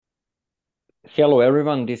Hello,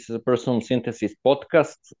 everyone. This is a Personal Synthesis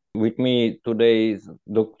podcast. With me today is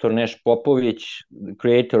Dr. Nesh Popovic, the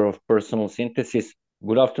creator of Personal Synthesis.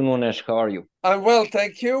 Good afternoon, Nesh. How are you? I'm well,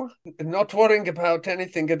 thank you. Not worrying about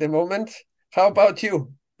anything at the moment. How about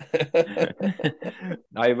you?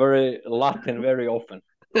 I worry a lot and very often.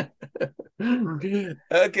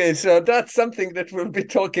 Okay, so that's something that we'll be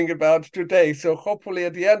talking about today. So hopefully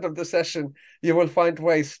at the end of the session, you will find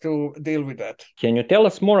ways to deal with that. Can you tell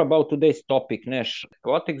us more about today's topic, Nesh?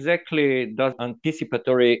 What exactly does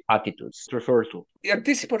anticipatory attitudes refer to?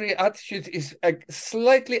 Anticipatory attitude is a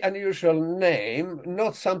slightly unusual name,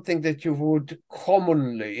 not something that you would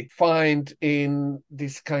commonly find in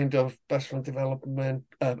this kind of personal development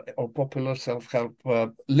or popular self-help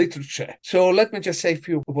literature. So let me just say a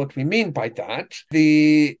few what we mean by that.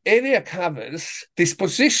 The area covers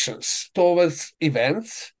dispositions towards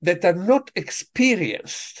events that are not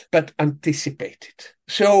experienced but anticipated.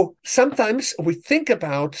 So sometimes we think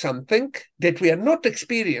about something that we are not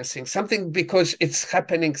experiencing, something because it's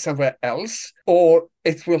happening somewhere else or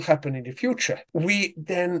it will happen in the future. We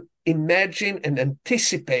then imagine and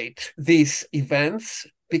anticipate these events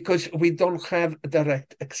because we don't have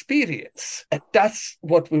direct experience. And that's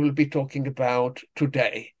what we will be talking about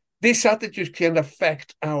today. This attitude can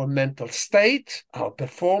affect our mental state, our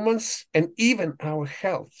performance, and even our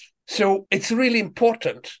health. So it's really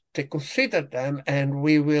important to consider them, and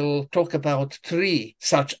we will talk about three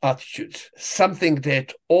such attitudes. Something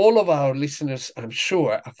that all of our listeners, I'm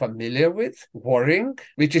sure, are familiar with: worrying,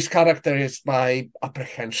 which is characterized by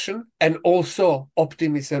apprehension, and also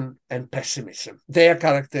optimism and pessimism. They are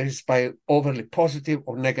characterized by overly positive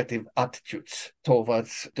or negative attitudes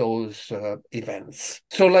towards those events.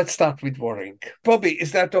 So let's start with worrying. Bobby,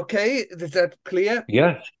 is that okay? Is that clear?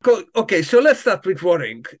 Yes. Okay, so let's start with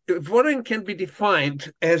worrying. Worrying can be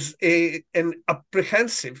defined as an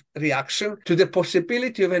apprehensive reaction to the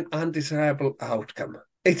possibility of an undesirable outcome.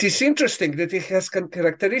 It is interesting that it has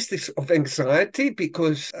characteristics of anxiety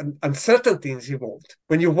because uncertainty is involved.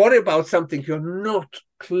 When you worry about something, you're not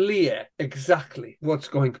clear exactly what's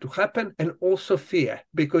going to happen, and also fear,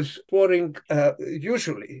 because worrying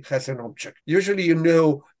usually has an object. Usually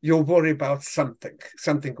you worry about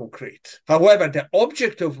something concrete. However, the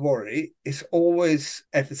object of worry is always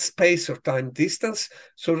at a space or time distance,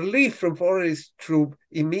 so relief from worries through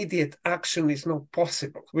immediate action is not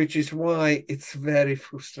possible, which is why it's very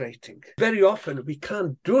frustrating. Very often we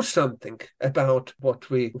can't do something about what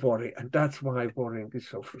we worry, and that's why worrying is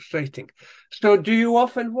so frustrating. So do you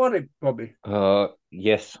often worry, Bobby?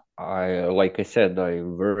 Yes. Like I said, I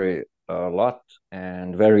worry a lot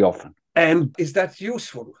and very often. And is that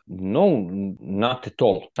useful? No, not at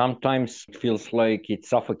all. Sometimes it feels like it's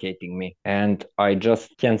suffocating me, and I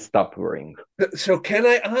just can't stop worrying. So can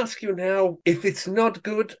I ask you now, if it's not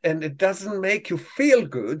good and it doesn't make you feel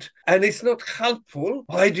good and it's not helpful,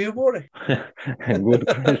 why do you worry? Good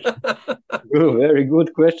question. Very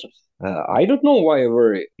good questions. I don't know why I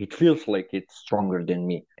worry. It feels like it's stronger than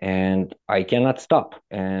me, and I cannot stop.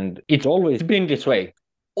 And it's always been this way.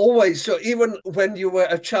 Always. So even when you were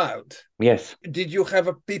a child, Yes. did you have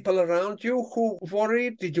people around you who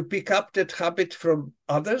worried? Did you pick up that habit from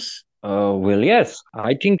others? Well, yes.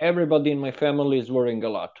 I think everybody in my family is worrying a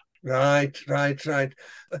lot. Right.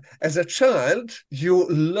 As a child, you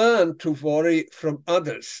learn to worry from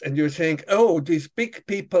others, and you think, oh, these big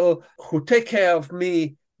people who take care of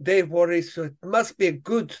me, they worry, so it must be a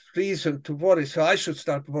good reason to worry, so I should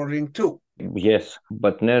start worrying too. Yes,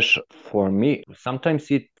 but Nash, for me, sometimes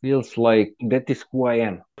it feels like that is who I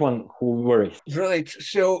am, one who worries. Right.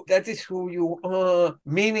 So that is who you are,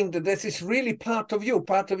 meaning that this is really part of you,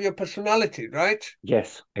 part of your personality, right?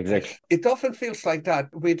 Yes, exactly. It often feels like that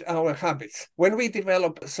with our habits. When we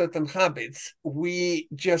develop certain habits, we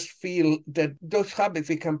just feel that those habits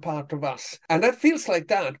become part of us. And that feels like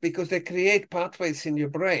that because they create pathways in your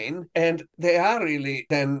brain, and they are really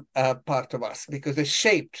then part of us because they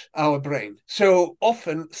shaped our brain. So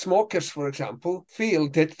often smokers, for example, feel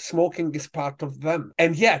that smoking is part of them.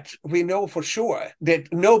 And yet we know for sure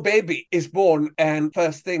that no baby is born and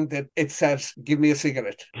first thing that it says, give me a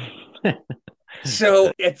cigarette.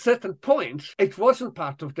 So at certain points, it wasn't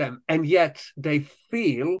part of them, and yet they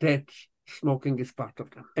feel that smoking is part of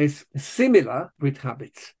them. It's similar with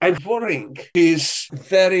habits. And worrying is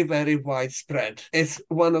very, very widespread. It's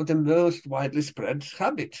one of the most widely spread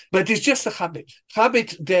habits. But it's just a habit.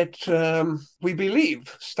 Habit that we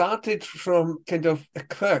believe started from kind of a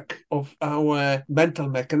quirk of our mental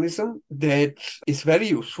mechanism that is very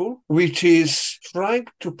useful, which is trying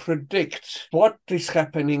to predict what is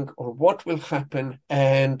happening or what will happen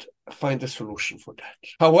and find a solution for that.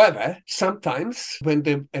 However, sometimes when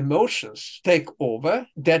the emotions take over,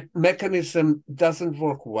 that mechanism doesn't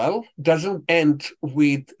work well, doesn't end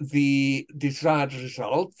with the desired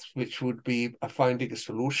result, which would be finding a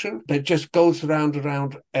solution, but just goes round and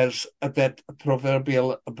round as that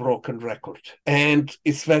proverbial broken record. And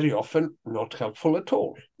it's very often not helpful at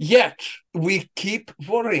all. Yet, we keep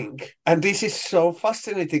worrying. And this is so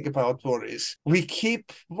fascinating about worries. We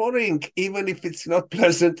keep worrying, even if it's not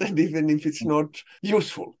pleasant and even if it's not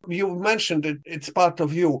useful. You mentioned that it's part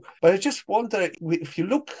of you, but I just wonder if you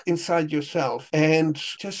look inside yourself and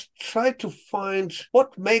just try to find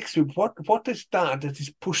what makes you, what is that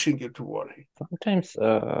is pushing you to worry? Sometimes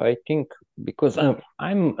I think because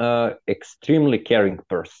I'm an extremely caring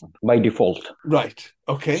person by default. Right.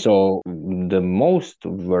 Okay. So the most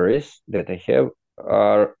worries that I have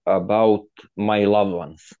are about my loved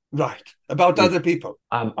ones. Right. About other people.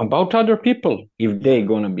 About other people. If they're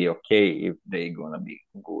going to be okay, if they're going to be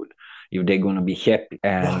good, if they're going to be happy.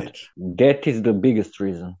 And that is the biggest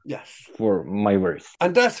reason for my worries.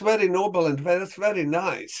 And that's very noble and that's very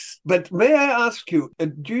nice. But may I ask you,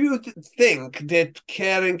 do you think that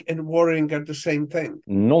caring and worrying are the same thing?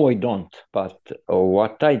 No, I don't. But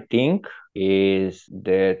what I think is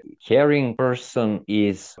that caring person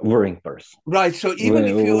is worrying person. Right. So even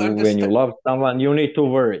if you understand, when you love someone, you need to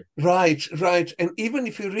worry. Right. And even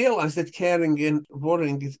if you realize that caring and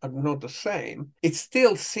worrying are not the same, it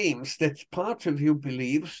still seems that part of you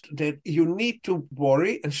believes that you need to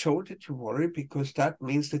worry and show that you worry because that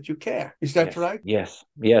means that you care. Is that right? Yes,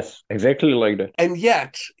 exactly like that. And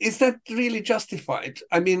yet, is that really justified?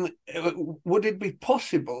 I mean, would it be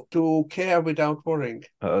possible to care without worrying?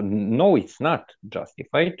 No, it's not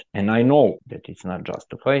justified. And I know that it's not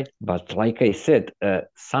justified. But like I said,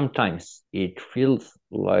 sometimes it feels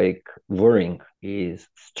like worrying is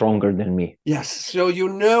stronger than me. Yes, so you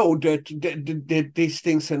know that these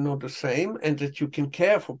things are not the same and that you can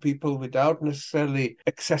care for people without necessarily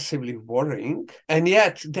excessively worrying. And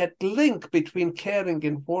yet that link between caring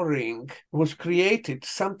and worrying was created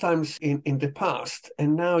sometimes in the past.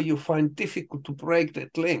 And now you find difficult to break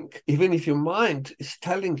that link, even if your mind is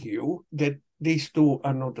telling you that these two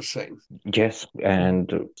are not the same. Yes,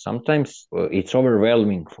 and sometimes it's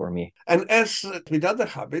overwhelming for me. And as with other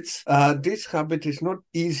habits, this habit is not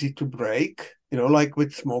easy to break. Like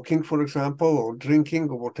with smoking, for example, or drinking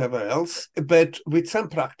or whatever else. But with some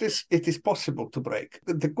practice, it is possible to break.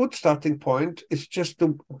 The good starting point is just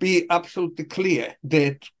to be absolutely clear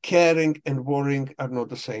that caring and worrying are not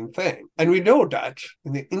the same thing. And we know that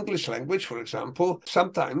in the English language, for example,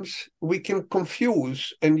 sometimes we can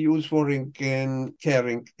confuse and use worrying and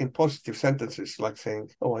caring in positive sentences, like saying,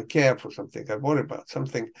 oh, I care for something, I worry about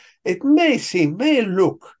something. It may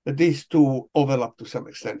look that these two overlap to some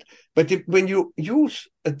extent. But when you use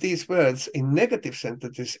these words in negative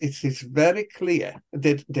sentences, it is very clear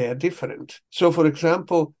that they are different. So, for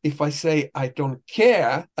example, if I say I don't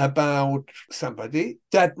care about somebody,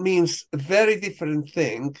 that means a very different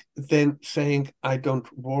thing than saying I don't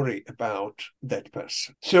worry about that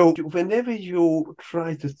person. So, whenever you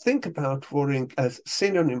try to think about worrying as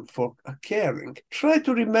synonym for caring, try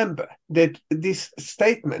to remember that these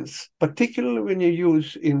statements, particularly when you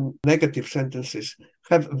use in negative sentences,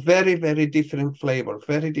 have very, very different flavor,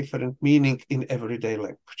 very different meaning in everyday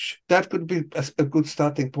language. That could be a good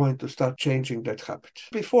starting point to start changing that habit.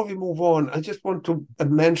 Before we move on, I just want to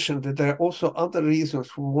mention that there are also other reasons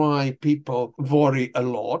why people worry a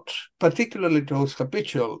lot, particularly those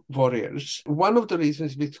habitual worriers. One of the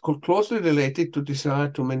reasons is closely related to desire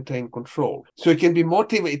to maintain control. So it can be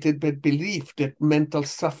motivated by belief that mental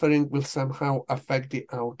suffering will somehow affect the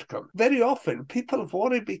outcome. Very often, people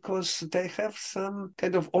worry because they have some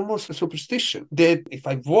kind of almost a superstition that if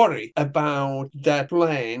I worry about that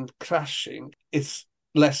plane crashing, it's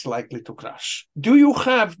less likely to crash. Do you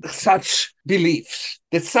have such beliefs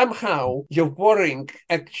that somehow your worrying,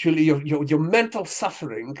 actually your mental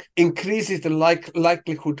suffering increases the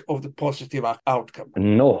likelihood of the positive outcome?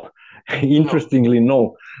 No. Interestingly,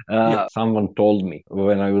 no. Someone told me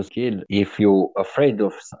when I was a kid, if you're afraid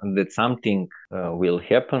of that something will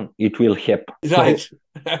happen, it will happen. Right.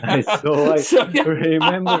 So I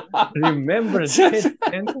remember that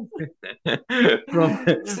sentence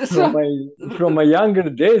from my younger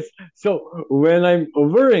days. So when I'm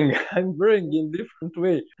worrying in different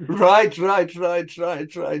way. Right.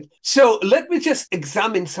 So let me just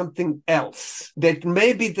examine something else that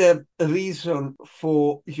may be the reason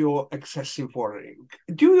for your excessive worrying.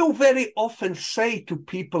 Do you very often say to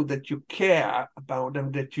people that you care about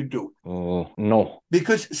them that you do? No.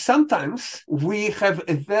 Because sometimes we have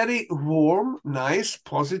a very warm, nice,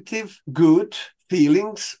 positive, good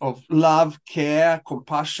feelings of love, care,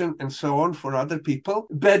 compassion, and so on for other people.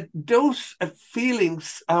 But those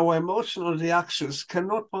feelings, our emotional reactions,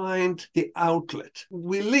 cannot find the outlet.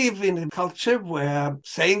 We live in a culture where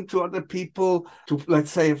saying to other people, to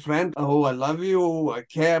let's say a friend, oh, I love you, I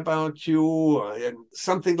care about you, and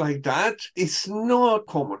something like that, is not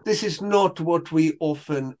common. This is not what we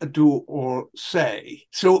often do or say.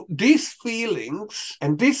 So these feelings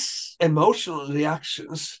and these emotional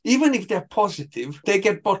reactions, even if they're positive, they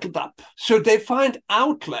get bottled up. So they find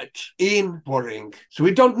outlet in worrying. So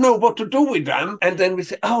we don't know what to do with them. And then we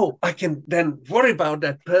say, oh, I can then worry about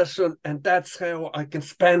that person. And that's how I can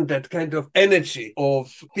spend that kind of energy of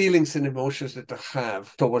feelings and emotions that I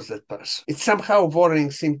have towards that person. It's somehow worrying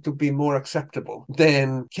seems to be more acceptable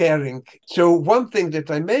than caring. So one thing that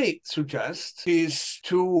I may suggest is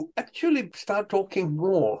to actually start talking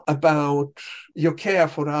more about your care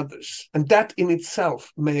for others. And that in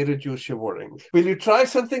itself may reduce your worrying. Will you try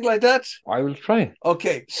something like that? I will try.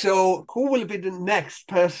 Okay, so who will be the next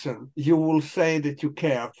person you will say that you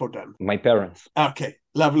care for them? My parents. Okay.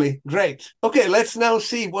 Lovely. Great. Okay, let's now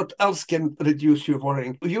see what else can reduce your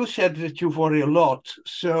worrying. You said that you worry a lot.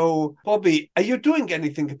 So, Bobby, are you doing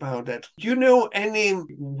anything about that? Do you know any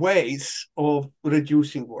ways of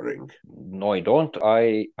reducing worrying? No, I don't.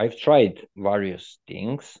 I've tried various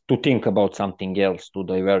things to think about something else, to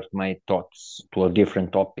divert my thoughts to a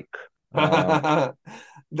different topic.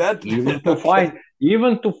 That even to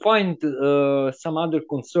okay. find some other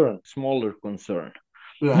concern, smaller concern,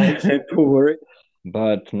 Right. to worry,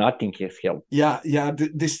 but nothing has helped. Yeah. The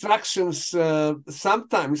distractions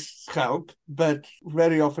sometimes help, but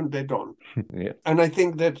very often they don't. Yeah. And I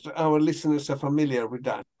think that our listeners are familiar with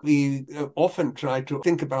that. We often try to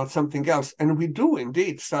think about something else, and we do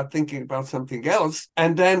indeed start thinking about something else.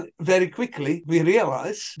 And then very quickly we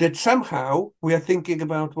realize that somehow we are thinking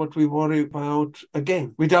about what we worry about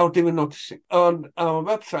again without even noticing. On our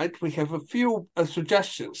website, we have a few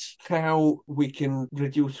suggestions how we can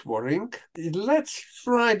reduce worrying. Let's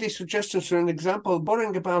try these suggestions for an example,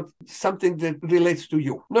 worrying about something that relates to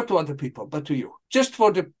you, not to other people, but to you, just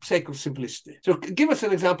for the sake of simplicity. So give us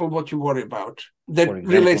an example of what you worry about that For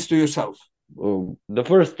example, relates to yourself. The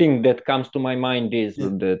first thing that comes to my mind is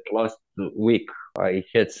that last week I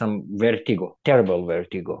had some vertigo, terrible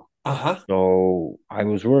vertigo. Uh-huh. So I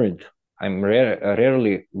was worried. I'm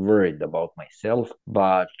rarely worried about myself,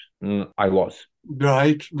 but I was.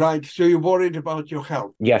 Right. So you're worried about your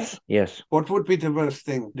health. Yes. What would be the worst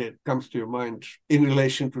thing that comes to your mind in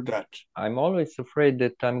relation to that? I'm always afraid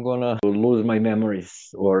that I'm gonna lose my memories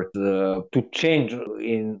or to change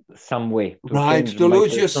in some way, to change To my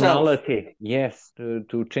lose yourself. personality. Yes,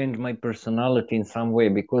 to change my personality in some way,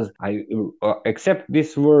 because I, except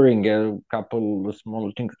this worrying, a couple of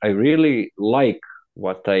small things, I really like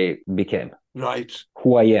what I became. Right.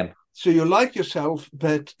 Who I am. So you like yourself,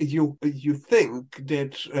 but you think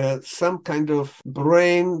that some kind of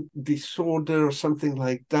brain disorder or something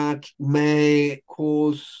like that may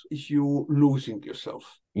cause you losing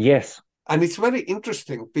yourself. Yes. And it's very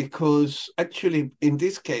interesting because actually, in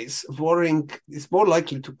this case, worrying is more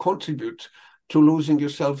likely to contribute to losing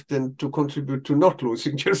yourself than to contribute to not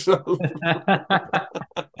losing yourself.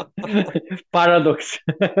 Paradox.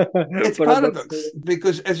 It's paradox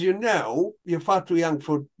because, as you know, you're far too young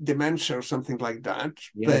for dementia or something like that.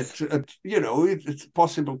 Yes. But, it's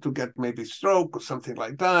possible to get maybe stroke or something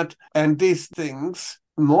like that. And these things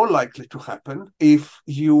more likely to happen if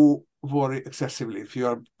you worry excessively, if you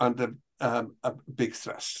are under a big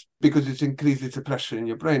stress, because it increases the pressure in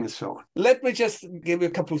your brain and so on. Let me just give you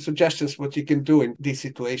a couple of suggestions what you can do in these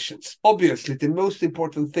situations. Obviously, the most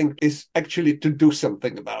important thing is actually to do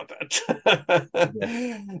something about that.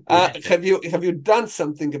 Yes. Have you done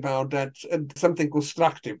something about that? Something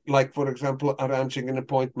constructive, like, for example, arranging an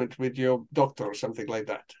appointment with your doctor or something like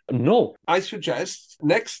that? No. I suggest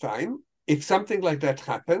next time, if something like that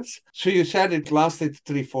happens, so you said it lasted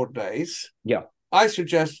 3-4 days. Yeah. I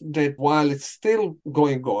suggest that while it's still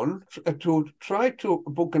going on, to try to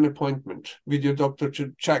book an appointment with your doctor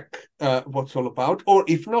to check what's all about, or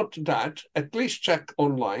if not that, at least check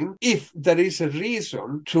online if there is a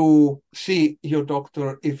reason to see your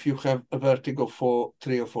doctor if you have a vertigo for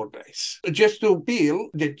 3 or 4 days. Just to feel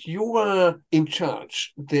that you are in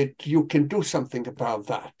charge, that you can do something about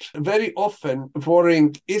that. Very often,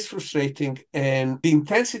 worrying is frustrating, and the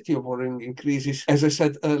intensity of worrying increases, as I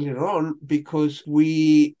said earlier on, because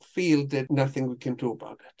we feel that nothing we can do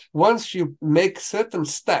about it. Once you make certain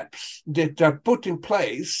steps that are put in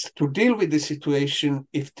place to deal with the situation,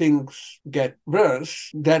 if things get worse,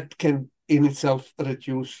 that can in itself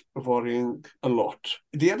reduce worrying a lot.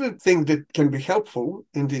 The other thing that can be helpful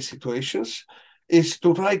in these situations is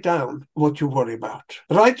to write down what you worry about.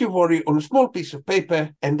 Write your worry on a small piece of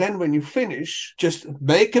paper, and then when you finish, just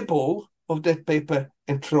make a ball of that paper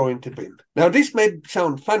and throw into the bin. Now, this may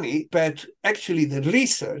sound funny, but actually the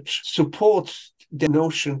research supports the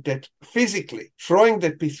notion that physically throwing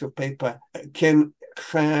that piece of paper can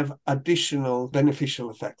have additional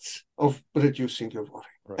beneficial effects of reducing your worry.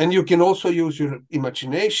 Right. And you can also use your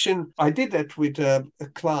imagination. I did that with a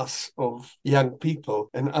class of young people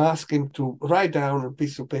and asked them to write down on a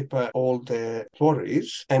piece of paper all their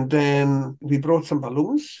worries. And then we brought some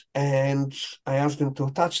balloons and I asked them to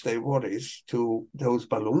attach their worries to those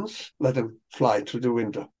balloons, let them fly through the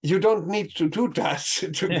window. You don't need to do that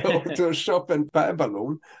to go to a shop and buy a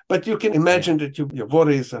balloon, but you can imagine that your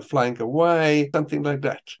worries are flying away, something like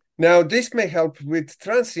that. Now, this may help with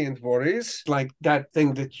transient worries, like that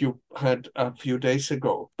thing that you had a few days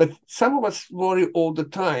ago. But some of us worry all the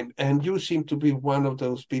time, and you seem to be one of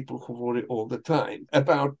those people who worry all the time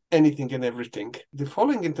about anything and everything. The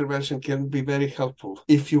following intervention can be very helpful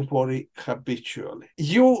if you worry habitually.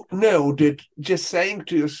 You know that just saying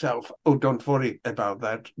to yourself, oh, don't worry about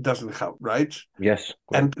that, doesn't help, right? Yes.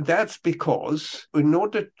 And that's because in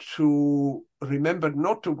order to remember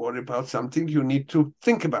not to worry about something, you need to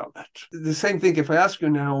think about that. The same thing, if I ask you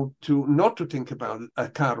now to not to think about a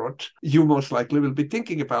carrot, you most likely will be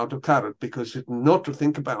thinking about a carrot, because not to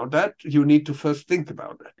think about that, you need to first think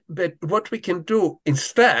about that. But what we can do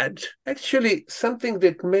instead, actually something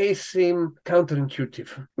that may seem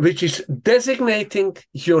counterintuitive, which is designating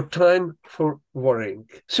your time for worrying.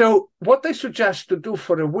 So what I suggest to do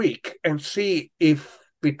for a week and see if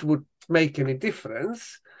it would make any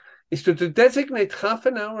difference is to designate half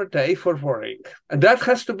an hour a day for worrying. And that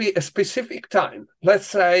has to be a specific time, let's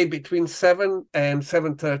say between 7 and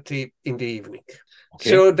 7:30 in the evening. Okay.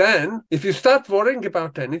 So then, if you start worrying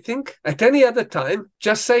about anything at any other time,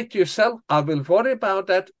 just say to yourself, I will worry about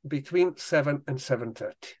that between 7 and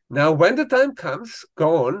 7:30. Now, when the time comes,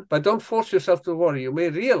 go on, but don't force yourself to worry. You may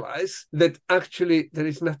realize that actually there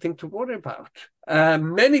is nothing to worry about.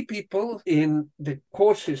 Many people in the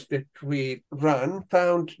courses that we run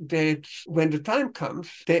found that when the time comes,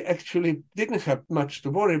 they actually didn't have much to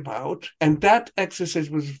worry about. And that exercise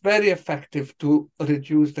was very effective to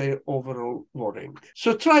reduce their overall worrying.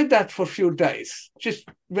 So try that for a few days. Just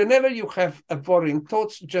whenever you have a worrying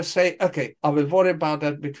thoughts, just say, okay, I will worry about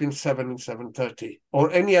that between 7 and 7:30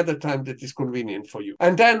 or any other time that is convenient for you.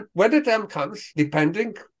 And then when the time comes,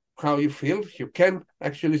 depending how you feel, you can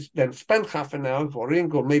actually then spend half an hour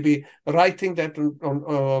worrying, or maybe writing that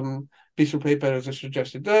on piece of paper, as I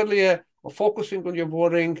suggested earlier, or focusing on your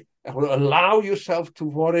worrying, or allow yourself to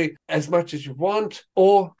worry as much as you want.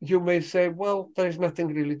 Or you may say, well, there is nothing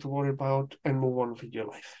really to worry about, and move on with your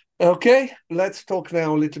life. Okay, let's talk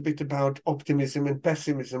now a little bit about optimism and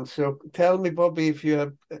pessimism. So tell me, Bobby, if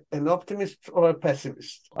you're an optimist or a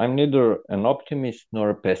pessimist. I'm neither an optimist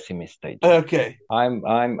nor a pessimist. Okay.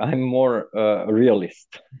 I'm more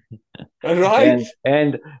realist. Right.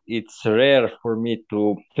 And it's rare for me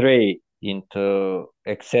to stray into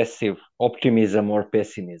excessive optimism or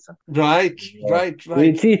pessimism. Right.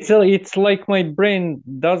 It's like my brain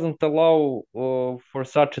doesn't allow for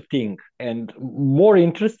such a thing. And more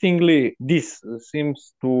interestingly, this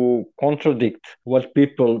seems to contradict what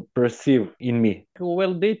people perceive in me.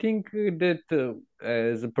 Well, they think that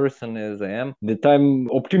as a person as I am, that I'm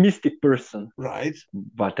optimistic person. Right.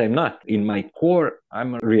 But I'm not. In my core,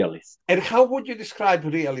 I'm a realist. And how would you describe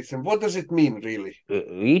realism? What does it mean, really?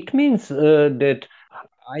 It means that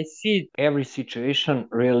I see every situation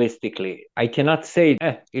realistically. I cannot say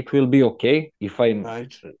it will be okay if I'm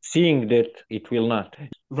seeing that it will not.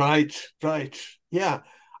 Right. Yeah.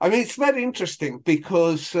 I mean, it's very interesting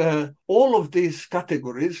because all of these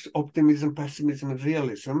categories, optimism, pessimism, and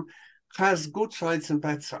realism, has good sides and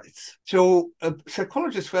bad sides. So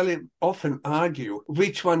psychologists very often argue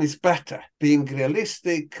which one is better, being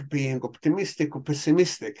realistic, being optimistic, or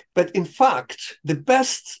pessimistic. But in fact, the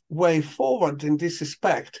best way forward in this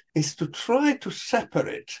respect is to try to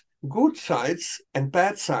separate good sides and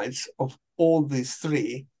bad sides of all these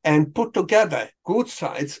three and put together good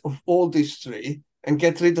sides of all these three and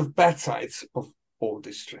get rid of bad sides of all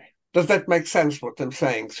these three. Does that make sense, what I'm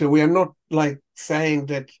saying? So we are not like saying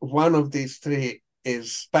that one of these three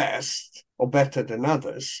is best or better than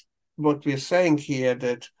others. What we're saying here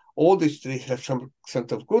that all these three have some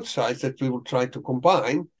sort of good sides that we will try to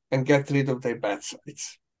combine and get rid of their bad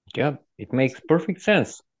sides. Yeah, it makes perfect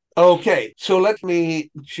sense. Okay, so let me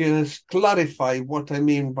just clarify what I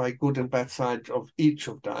mean by good and bad sides of each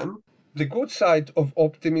of them. The good side of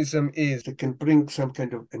optimism is it can bring some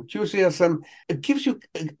kind of enthusiasm. It gives you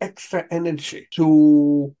extra energy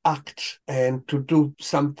to act and to do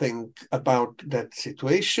something about that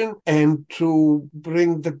situation and to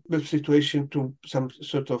bring the situation to some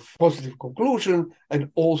sort of positive conclusion, and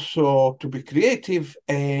also to be creative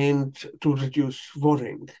and to reduce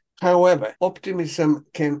worrying. However, optimism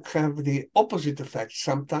can have the opposite effect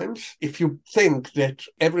sometimes. If you think that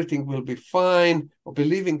everything will be fine or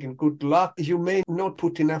believing in good luck, you may not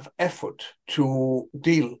put enough effort to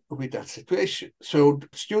deal with that situation. So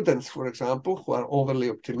students, for example, who are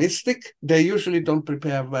overly optimistic, they usually don't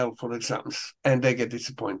prepare well for exams and they get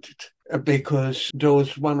disappointed because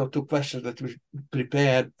those one or two questions that we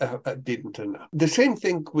prepared didn't turn up. The same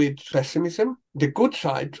thing with pessimism. The good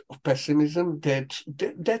side of pessimism,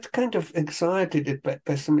 that kind of anxiety that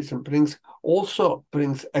pessimism brings also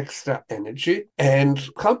brings extra energy and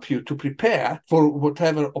help you to prepare for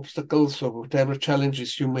whatever obstacles or whatever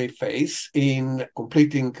challenges you may face in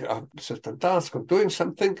completing a certain task or doing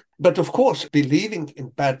something. But of course, believing in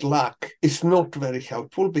bad luck is not very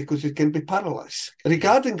helpful because it can be paralyzed.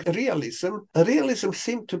 Regarding realism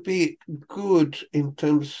seemed to be good in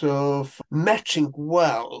terms of matching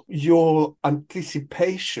well your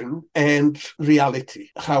anticipation and reality.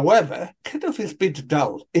 However, kind of is a bit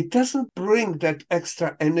dull. It doesn't bring that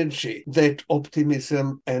extra energy that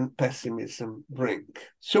optimism and pessimism bring.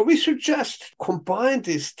 So we should just combine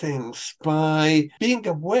these things by being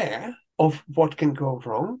aware of what can go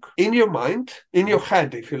wrong in your mind, in your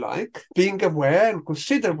head, if you like, being aware and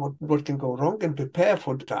consider what can go wrong and prepare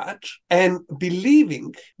for that, and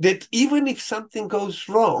believing that even if something goes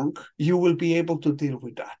wrong, you will be able to deal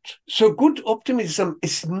with that. So good optimism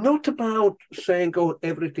is not about saying, oh,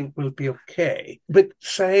 everything will be okay, but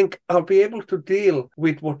saying, I'll be able to deal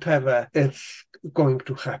with whatever is going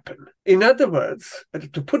to happen. In other words,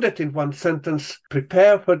 to put it in one sentence,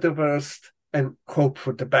 prepare for the worst and hope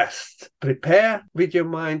for the best. Prepare with your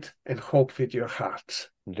mind and hope with your heart.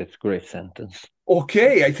 That's a great sentence.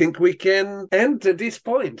 Okay, I think we can end at this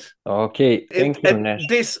point. Okay, thank you, Nash. At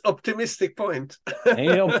this optimistic point.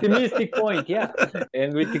 An optimistic point, yeah.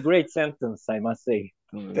 And with a great sentence, I must say.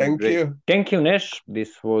 Thank you. Thank you, Nash.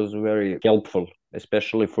 This was very helpful,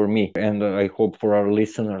 especially for me, and I hope for our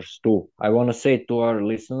listeners too. I want to say to our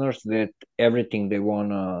listeners that everything they want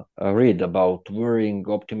to read about worrying,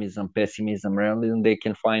 optimism, pessimism, realism, they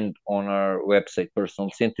can find on our website,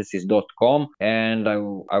 personalsynthesis.com. And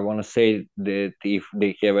I want to say that if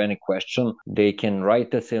they have any question, they can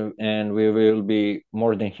write us and we will be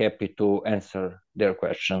more than happy to answer their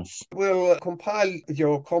questions. We'll compile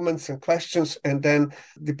your comments and questions, and then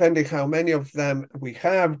depending how many of them we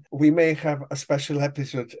have, we may have a special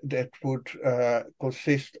episode that would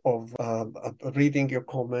consist of reading your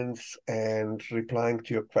comments and replying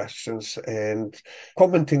to your questions and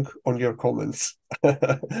commenting on your comments.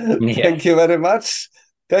 Thank you very much.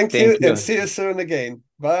 Thank you, and see you soon again.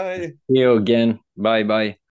 Bye. See you again. Bye-bye.